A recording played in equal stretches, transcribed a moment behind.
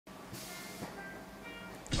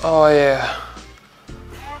Oh yeah.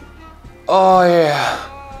 Oh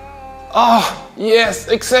yeah. Oh, yes,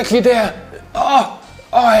 exactly there. Oh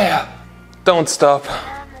yeah. Don't stop.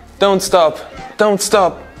 Don't stop. Don't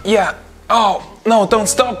stop. Yeah. Oh, no, don't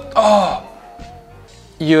stop. Oh.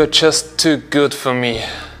 You're just too good for me.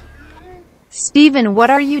 Steven, what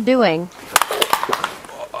are you doing?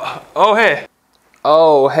 Oh, hey.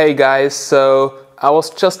 Oh, hey guys. So I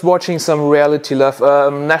was just watching some reality love,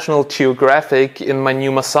 National Geographic in my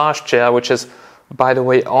new massage chair, which is, by the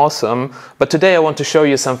way, awesome. But today I want to show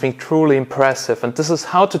you something truly impressive, and this is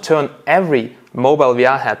how to turn every mobile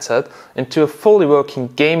VR headset into a fully working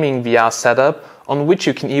gaming VR setup on which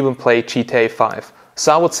you can even play GTA 5.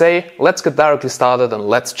 So I would say, let's get directly started and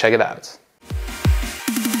let's check it out.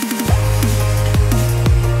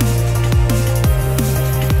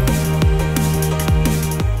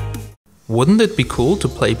 Wouldn't it be cool to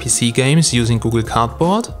play PC games using Google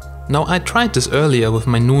Cardboard? Now, I tried this earlier with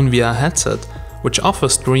my NoonVR headset, which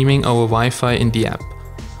offers streaming over Wi-Fi in the app.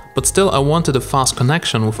 But still, I wanted a fast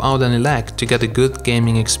connection without any lag to get a good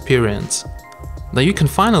gaming experience. Now you can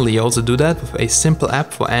finally also do that with a simple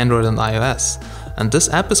app for Android and iOS. And this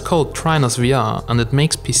app is called TechMagnet and it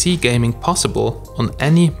makes PC gaming possible on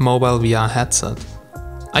any mobile VR headset.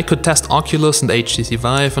 I could test Oculus and HTC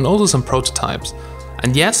Vive and also some prototypes.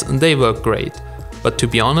 And yes, they work great. But to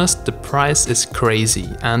be honest, the price is crazy,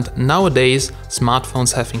 and nowadays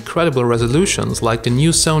smartphones have incredible resolutions like the new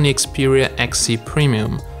Sony Xperia XC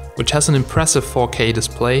Premium, which has an impressive 4K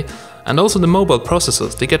display, and also the mobile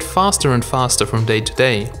processors, they get faster and faster from day to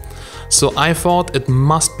day. So I thought it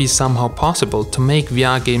must be somehow possible to make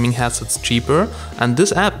VR gaming headsets cheaper, and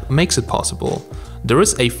this app makes it possible. There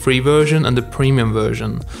is a free version and a premium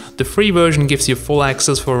version. The free version gives you full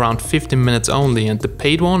access for around 15 minutes only, and the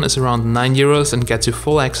paid one is around €9 and gets you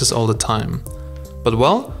full access all the time. But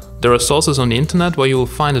well, there are sources on the internet where you will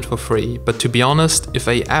find it for free, but to be honest, if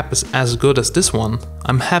an app is as good as this one,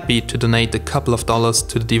 I'm happy to donate a couple of dollars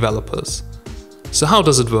to the developers. So how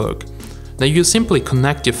does it work? Now you simply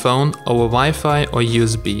connect your phone over Wi-Fi or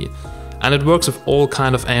USB, and it works with all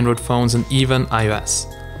kind of Android phones and even iOS.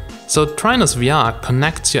 So TechMagnet VR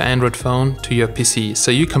connects your Android phone to your PC, so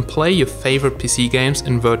you can play your favorite PC games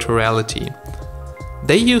in virtual reality.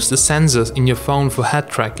 They use the sensors in your phone for head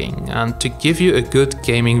tracking and to give you a good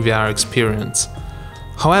gaming VR experience.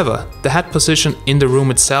 However, the head position in the room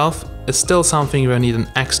itself is still something where you need an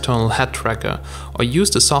external head tracker, or use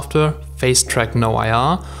the software FaceTrack No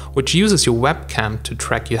IR, which uses your webcam to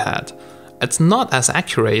track your head. It's not as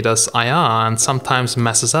accurate as IR and sometimes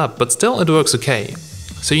messes up, but still it works okay.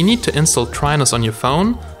 So you need to install TechMagnet on your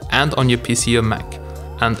phone and on your PC or Mac.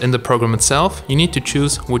 And in the program itself, you need to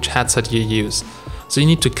choose which headset you use. So you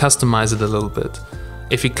need to customize it a little bit.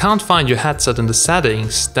 If you can't find your headset in the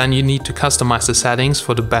settings, then you need to customize the settings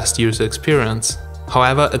for the best user experience.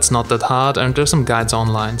 However, it's not that hard and there's some guides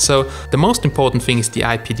online. So the most important thing is the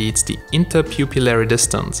IPD, it's the Interpupillary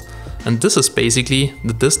Distance. And this is basically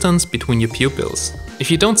the distance between your pupils.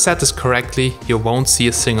 If you don't set this correctly, you won't see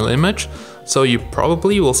a single image, so you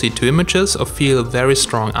probably will see two images or feel a very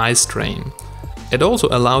strong eye strain. It also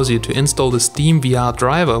allows you to install the Steam VR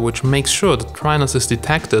driver, which makes sure that TechMagnet is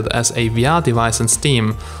detected as a VR device in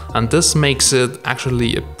Steam, and this makes it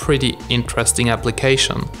actually a pretty interesting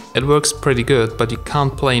application. It works pretty good, but you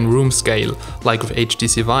can't play in room scale like with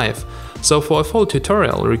HTC Vive. So for a full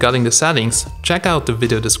tutorial regarding the settings, check out the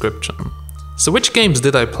video description. So which games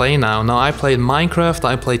did I play now? Now I played Minecraft,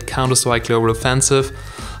 I played Counter-Strike Global Offensive,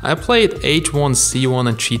 I played H1Z1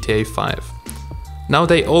 and GTA 5. Now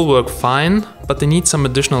they all work fine, but they need some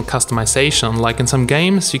additional customization, like in some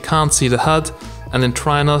games you can't see the HUD, and in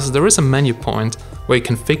TechMagnet there is a menu point where you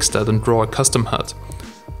can fix that and draw a custom HUD.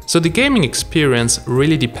 So the gaming experience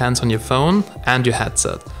really depends on your phone and your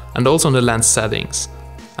headset, and also on the lens settings.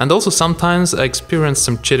 And also sometimes I experience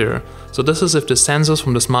some jitter, so this is if the sensors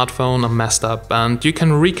from the smartphone are messed up, and you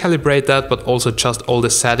can recalibrate that but also adjust all the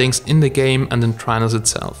settings in the game and in TechMagnet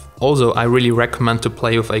itself. Also, I really recommend to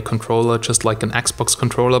play with a controller, just like an Xbox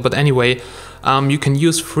controller, but anyway, you can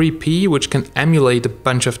use FreeP, which can emulate a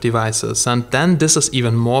bunch of devices, and then this is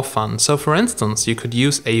even more fun. So for instance, you could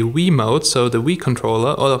use a Wii mode, so the Wii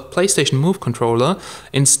controller or the PlayStation Move controller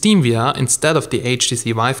in SteamVR instead of the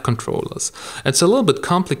HTC Vive controllers. It's a little bit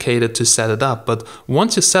complicated to set it up, but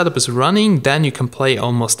once your setup is running, then you can play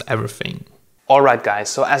almost everything. Alright guys,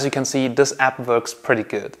 so as you can see, this app works pretty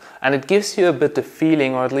good, and it gives you a bit the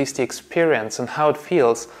feeling, or at least the experience, and how it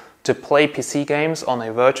feels to play PC games on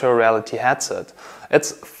a virtual reality headset.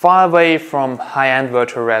 It's far away from high-end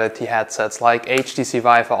virtual reality headsets like HTC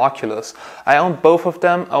Vive or Oculus. I own both of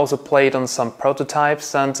them, I also played on some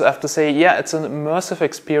prototypes, and I have to say, yeah, it's an immersive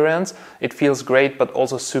experience. It feels great, but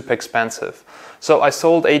also super expensive. So I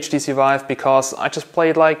sold HTC Vive because I just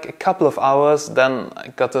played like a couple of hours, then I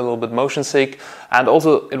got a little bit motion sick, and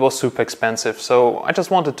also it was super expensive. So I just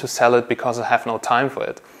wanted to sell it because I have no time for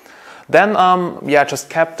it. Then, I just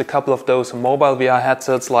kept a couple of those mobile VR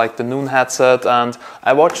headsets like the Noon headset, and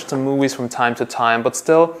I watched some movies from time to time, but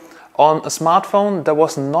still, on a smartphone there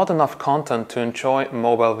was not enough content to enjoy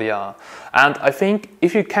mobile VR. And I think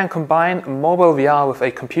if you can combine mobile VR with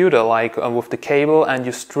a computer, like with the cable, and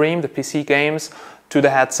you stream the PC games to the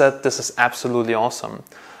headset, this is absolutely awesome.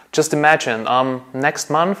 Just imagine, next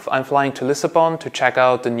month I'm flying to Lisbon to check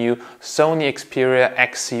out the new Sony Xperia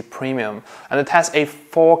XC Premium, and it has a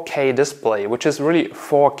 4K display, which is really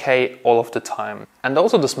 4K all of the time. And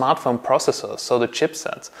also the smartphone processors, so the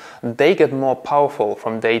chipsets, they get more powerful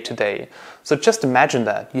from day to day. So just imagine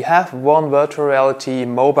that. You have one virtual reality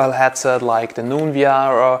mobile headset like the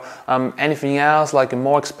NoonVR or anything else, like a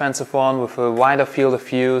more expensive one with a wider field of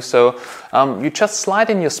view. So you just slide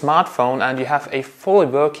in your smartphone and you have a fully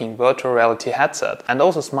working virtual reality headset. And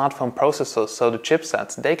also smartphone processors, so the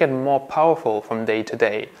chipsets, they get more powerful from day to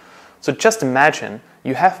day. So just imagine,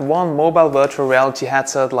 you have one mobile virtual reality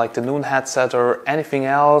headset like the Noon headset or anything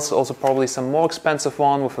else, also probably some more expensive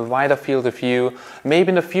one with a wider field of view. Maybe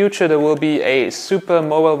in the future there will be a super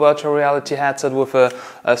mobile virtual reality headset with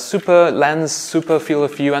a super lens, super field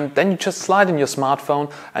of view, and then you just slide in your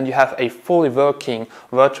smartphone and you have a fully working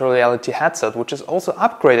virtual reality headset, which is also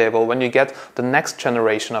upgradable when you get the next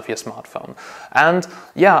generation of your smartphone. And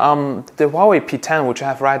the Huawei P10, which I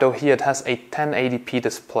have right over here, it has a 1080p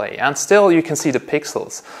display, and still you can see the pixels.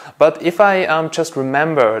 But if I just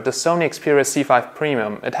remember the Sony Xperia C5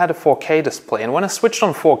 Premium, it had a 4K display, and when I switched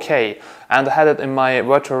on 4K and I had it in my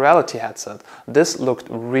virtual reality headset, this looked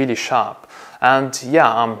really sharp. And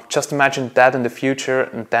just imagine that in the future,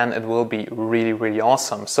 and then it will be really, really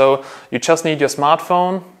awesome. So you just need your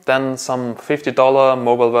smartphone, then some $50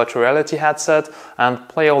 mobile virtual reality headset, and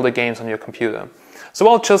play all the games on your computer.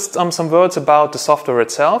 So just some words about the software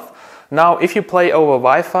itself. Now, if you play over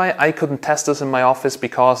Wi-Fi, I couldn't test this in my office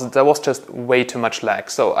because there was just way too much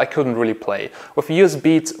lag, so I couldn't really play. With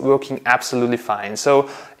USB, it's working absolutely fine. So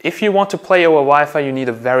if you want to play over Wi-Fi, you need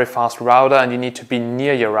a very fast router and you need to be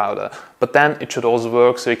near your router. But then it should also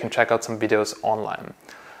work, so you can check out some videos online.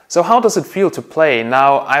 So how does it feel to play?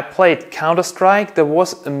 Now, I played Counter-Strike, there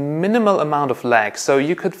was a minimal amount of lag, so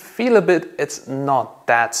you could feel a bit it's not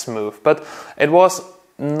that smooth, but it was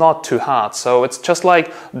not too hard. So it's just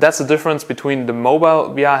like, that's the difference between the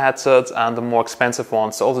mobile VR headsets and the more expensive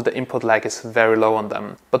ones. So also the input lag is very low on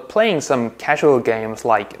them. But playing some casual games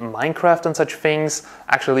like Minecraft and such things,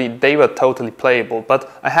 actually they were totally playable.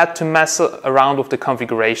 But I had to mess around with the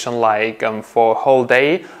configuration like for a whole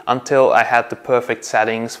day until I had the perfect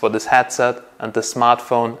settings for this headset and the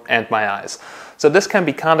smartphone and my eyes. So this can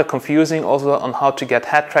be kind of confusing also on how to get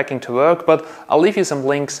head tracking to work, but I'll leave you some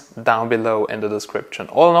links down below in the description.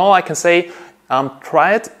 All in all, I can say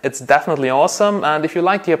try it, it's definitely awesome, and if you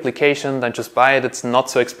like the application, then just buy it, it's not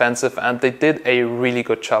so expensive, and they did a really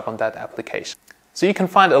good job on that application. So you can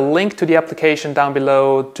find a link to the application down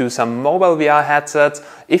below, to some mobile VR headsets.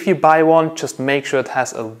 If you buy one, just make sure it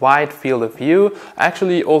has a wide field of view. I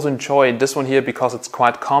actually also enjoy this one here because it's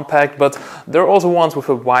quite compact, but there are also ones with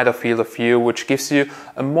a wider field of view, which gives you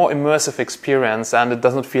a more immersive experience and it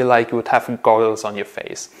doesn't feel like you would have goggles on your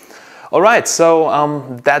face. Alright,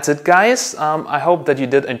 so that's it guys. I hope that you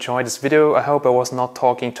did enjoy this video. I hope I was not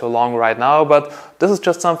talking too long right now, but this is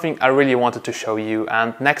just something I really wanted to show you.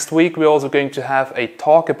 And next week we're also going to have a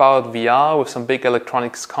talk about VR with some big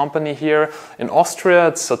electronics company here in Austria,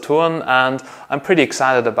 it's Saturn, and I'm pretty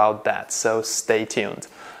excited about that, so stay tuned.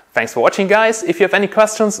 Thanks for watching guys. If you have any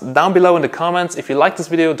questions, down below in the comments. If you like this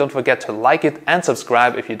video, don't forget to like it and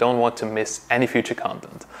subscribe if you don't want to miss any future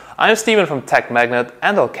content. I'm Steven from TechMagnet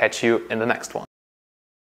and I'll catch you in the next one.